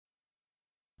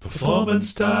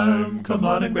Performance time, come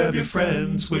on and grab your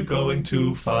friends. We're going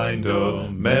to find a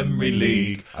memory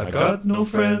leak. I've got no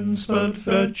friends but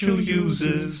virtual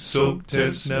users, so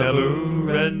tests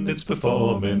never end. It's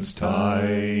performance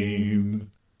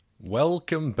time.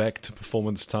 Welcome back to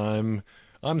Performance Time.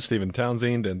 I'm Stephen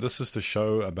Townsend, and this is the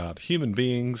show about human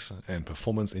beings and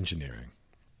performance engineering.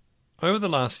 Over the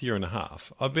last year and a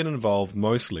half, I've been involved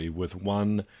mostly with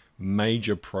one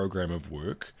major program of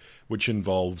work which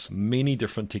involves many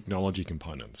different technology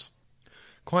components.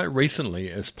 Quite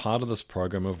recently, as part of this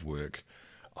program of work,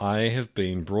 I have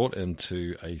been brought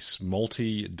into a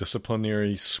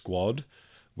multidisciplinary squad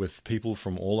with people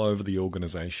from all over the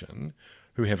organization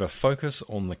who have a focus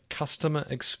on the customer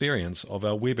experience of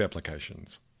our web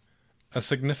applications. A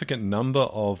significant number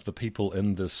of the people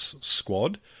in this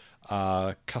squad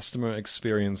are customer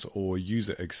experience or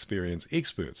user experience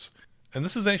experts. And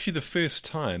this is actually the first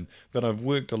time that I've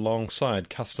worked alongside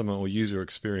customer or user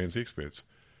experience experts.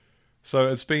 So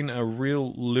it's been a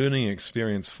real learning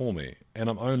experience for me, and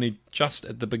I'm only just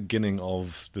at the beginning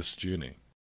of this journey.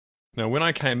 Now, when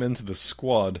I came into the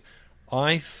squad,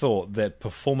 I thought that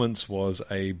performance was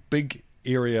a big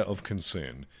area of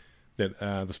concern, that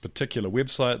this particular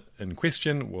website in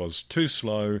question was too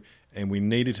slow and we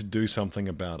needed to do something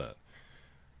about it.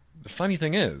 The funny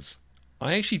thing is,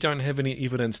 I actually don't have any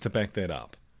evidence to back that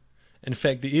up. In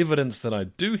fact, the evidence that I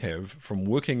do have from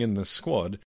working in this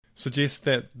squad suggests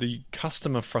that the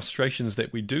customer frustrations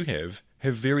that we do have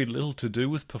very little to do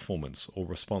with performance or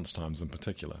response times in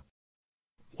particular.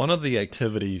 One of the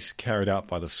activities carried out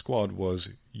by the squad was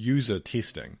user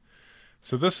testing.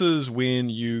 So this is when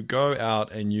you go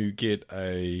out and you get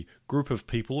a group of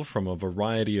people from a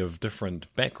variety of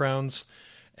different backgrounds,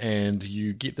 and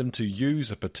you get them to use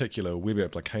a particular web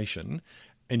application,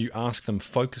 and you ask them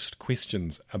focused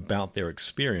questions about their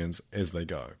experience as they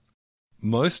go.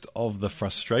 Most of the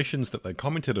frustrations that they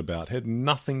commented about had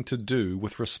nothing to do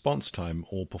with response time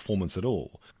or performance at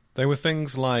all. They were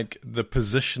things like the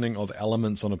positioning of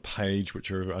elements on a page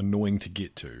which are annoying to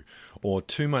get to, or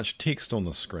too much text on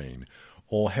the screen,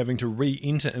 or having to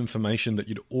re-enter information that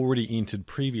you'd already entered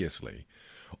previously,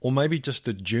 or maybe just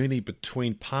the journey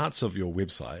between parts of your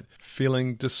website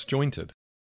feeling disjointed.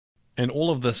 And all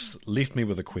of this left me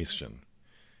with a question.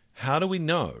 How do we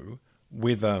know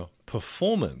whether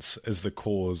performance is the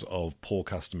cause of poor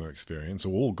customer experience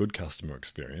or good customer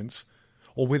experience,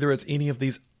 or whether it's any of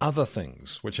these other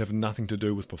things which have nothing to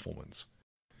do with performance?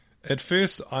 At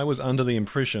first, I was under the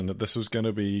impression that this was going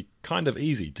to be kind of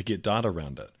easy to get data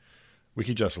around it. We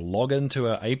could just log into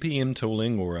our APM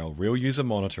tooling or our real user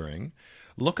monitoring,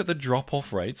 look at the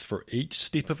drop-off rates for each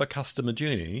step of a customer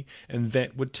journey, and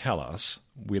that would tell us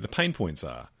where the pain points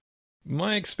are.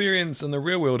 My experience in the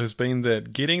real world has been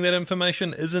that getting that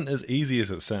information isn't as easy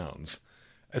as it sounds,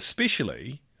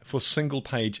 especially for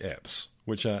single-page apps,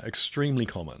 which are extremely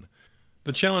common.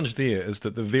 The challenge there is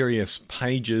that the various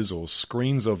pages or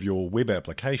screens of your web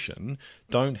application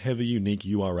don't have a unique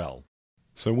URL.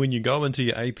 So when you go into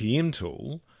your APM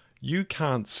tool, you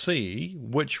can't see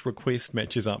which request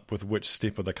matches up with which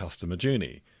step of the customer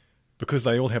journey, because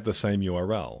they all have the same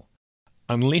URL.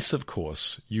 Unless, of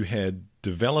course, you had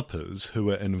developers who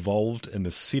are involved in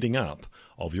the setting up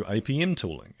of your APM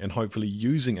tooling and hopefully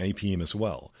using APM as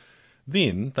well.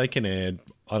 Then they can add,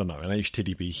 an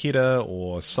HTTP header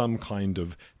or some kind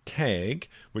of tag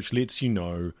which lets you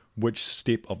know which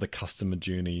step of the customer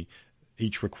journey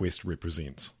each request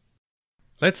represents.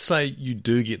 Let's say you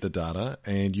do get the data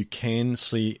and you can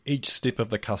see each step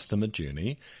of the customer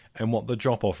journey and what the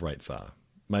drop-off rates are,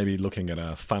 maybe looking at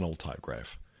a funnel type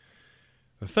graph.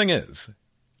 The thing is,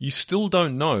 you still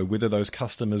don't know whether those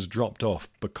customers dropped off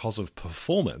because of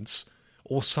performance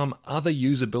or some other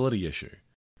usability issue.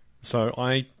 So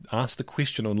I asked the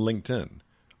question on LinkedIn.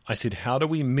 I said, how do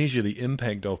we measure the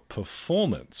impact of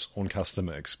performance on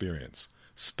customer experience,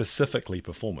 specifically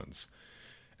performance?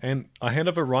 And I had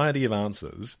a variety of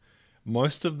answers.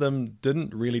 Most of them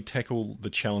didn't really tackle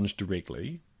the challenge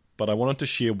directly, but I wanted to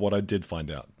share what I did find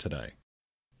out today.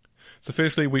 So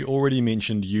firstly, we already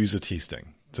mentioned user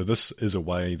testing. So this is a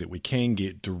way that we can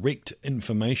get direct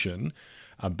information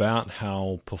about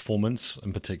how performance,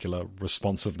 in particular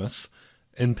responsiveness,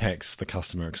 impacts the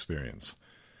customer experience.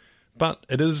 But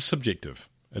it is subjective.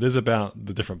 It is about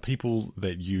the different people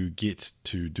that you get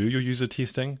to do your user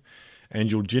testing, and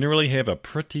you'll generally have a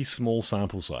pretty small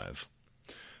sample size.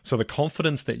 So the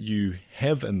confidence that you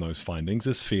have in those findings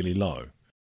is fairly low.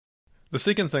 The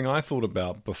second thing I thought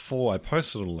about before I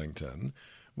posted on LinkedIn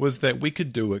was that we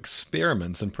could do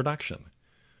experiments in production.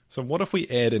 So what if we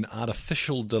add an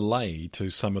artificial delay to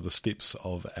some of the steps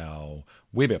of our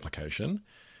web application,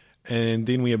 and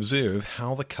then we observe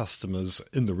how the customers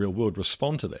in the real world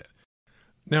respond to that.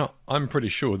 Now, I'm pretty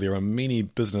sure there are many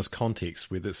business contexts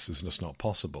where this is just not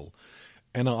possible,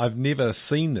 and I've never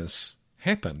seen this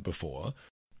happen before,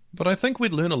 but I think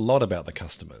we'd learn a lot about the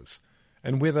customers,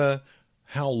 and whether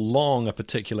how long a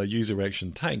particular user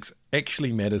action takes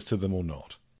actually matters to them or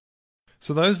not.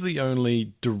 So those are the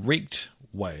only direct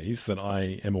ways that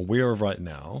I am aware of right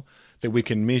now that we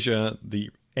can measure the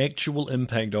actual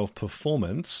impact of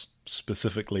performance,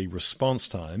 specifically response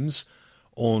times,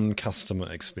 on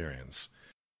customer experience.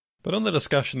 But on the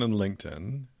discussion in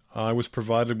LinkedIn, I was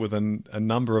provided with a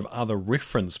number of other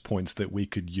reference points that we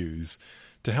could use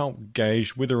to help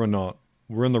gauge whether or not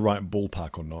we're in the right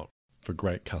ballpark or not for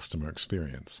great customer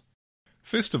experience.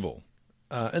 First of all,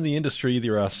 in the industry,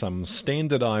 there are some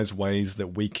standardized ways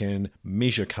that we can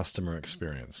measure customer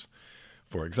experience.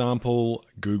 For example,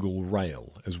 Google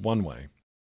Rail is one way,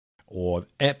 or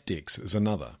Apdex is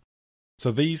another.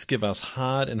 So these give us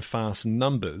hard and fast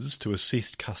numbers to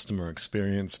assess customer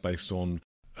experience based on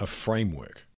a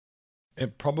framework.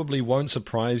 It probably won't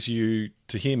surprise you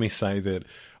to hear me say that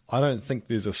I don't think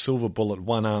there's a silver bullet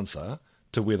one answer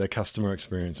to whether customer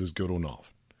experience is good or not.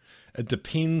 It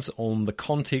depends on the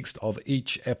context of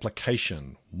each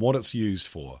application, what it's used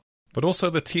for, but also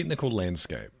the technical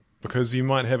landscape. Because you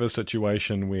might have a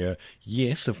situation where,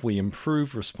 yes, if we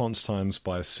improve response times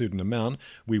by a certain amount,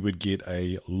 we would get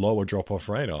a lower drop-off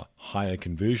rate or higher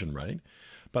conversion rate.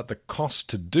 But the cost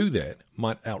to do that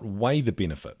might outweigh the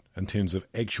benefit in terms of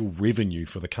actual revenue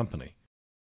for the company.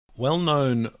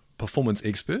 Well-known performance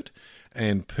expert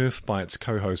and PerfBytes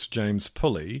co-host James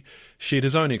Pulley shared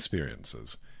his own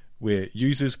experiences, where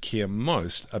users care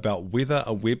most about whether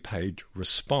a web page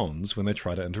responds when they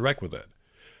try to interact with it.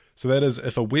 So that is,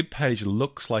 if a web page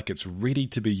looks like it's ready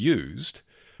to be used,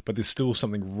 but there's still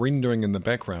something rendering in the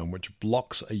background which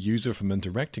blocks a user from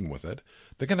interacting with it,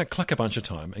 they're going to click a bunch of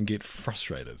time and get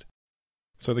frustrated.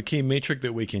 So the key metric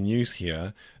that we can use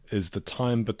here is the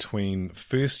time between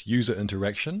first user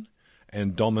interaction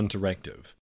and DOM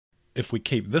interactive. If we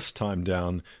keep this time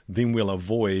down, then we'll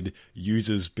avoid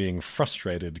users being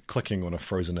frustrated clicking on a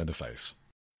frozen interface.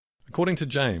 According to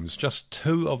James, just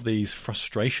 2 of these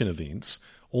frustration events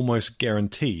almost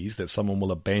guarantees that someone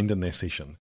will abandon their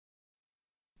session.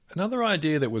 Another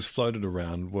idea that was floated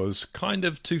around was kind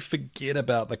of to forget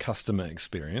about the customer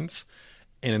experience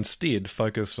and instead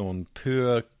focus on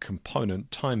per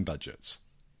component time budgets.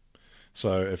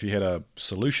 So if you had a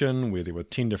solution where there were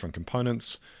 10 different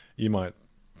components, you might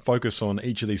focus on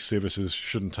each of these services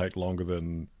shouldn't take longer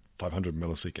than 500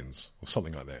 milliseconds or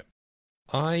something like that.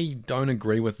 I don't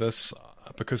agree with this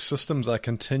because systems are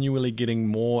continually getting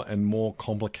more and more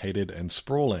complicated and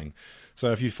sprawling.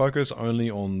 So if you focus only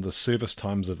on the service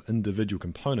times of individual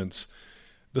components,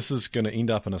 this is going to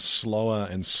end up in a slower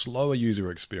and slower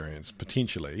user experience,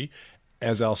 potentially,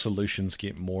 as our solutions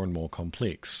get more and more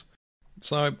complex.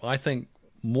 So I think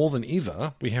more than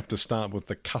ever, we have to start with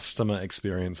the customer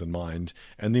experience in mind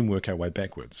and then work our way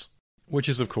backwards, which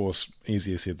is, of course,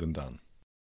 easier said than done.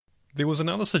 There was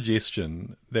another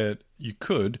suggestion that you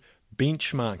could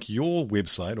benchmark your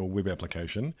website or web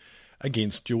application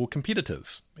against your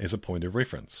competitors as a point of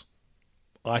reference.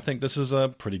 I think this is a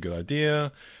pretty good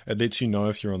idea. It lets you know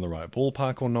if you're on the right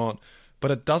ballpark or not,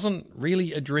 but it doesn't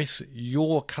really address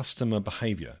your customer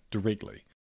behavior directly.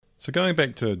 So going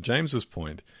back to James's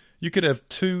point, you could have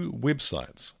 2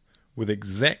 websites with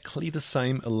exactly the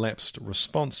same elapsed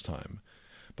response time,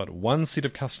 but one set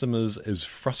of customers is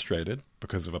frustrated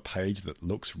because of a page that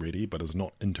looks ready but is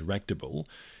not interactable,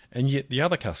 and yet the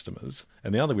other customers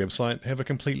and the other website have a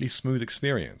completely smooth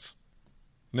experience.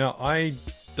 Now, I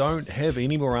don't have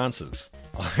any more answers.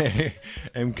 I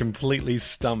am completely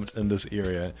stumped in this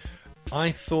area.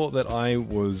 I thought that I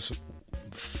was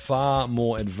far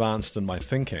more advanced in my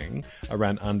thinking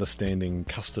around understanding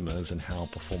customers and how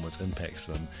performance impacts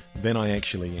them than I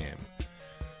actually am.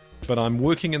 But I'm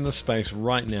working in this space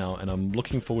right now, and I'm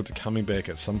looking forward to coming back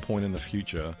at some point in the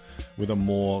future with a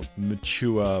more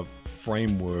mature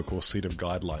framework or set of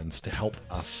guidelines to help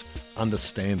us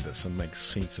understand this and make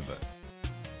sense of it.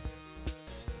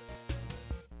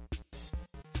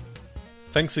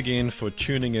 Thanks again for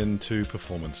tuning in to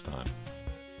Performance Time.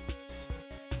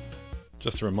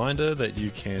 Just a reminder that you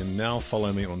can now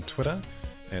follow me on Twitter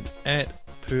at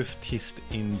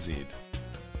 @PerfTestNZ.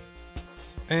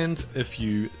 And if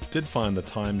you did find the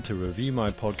time to review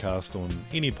my podcast on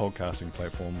any podcasting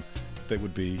platform, that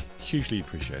would be hugely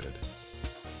appreciated.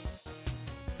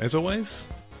 As always,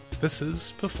 this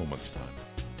is Performance Time.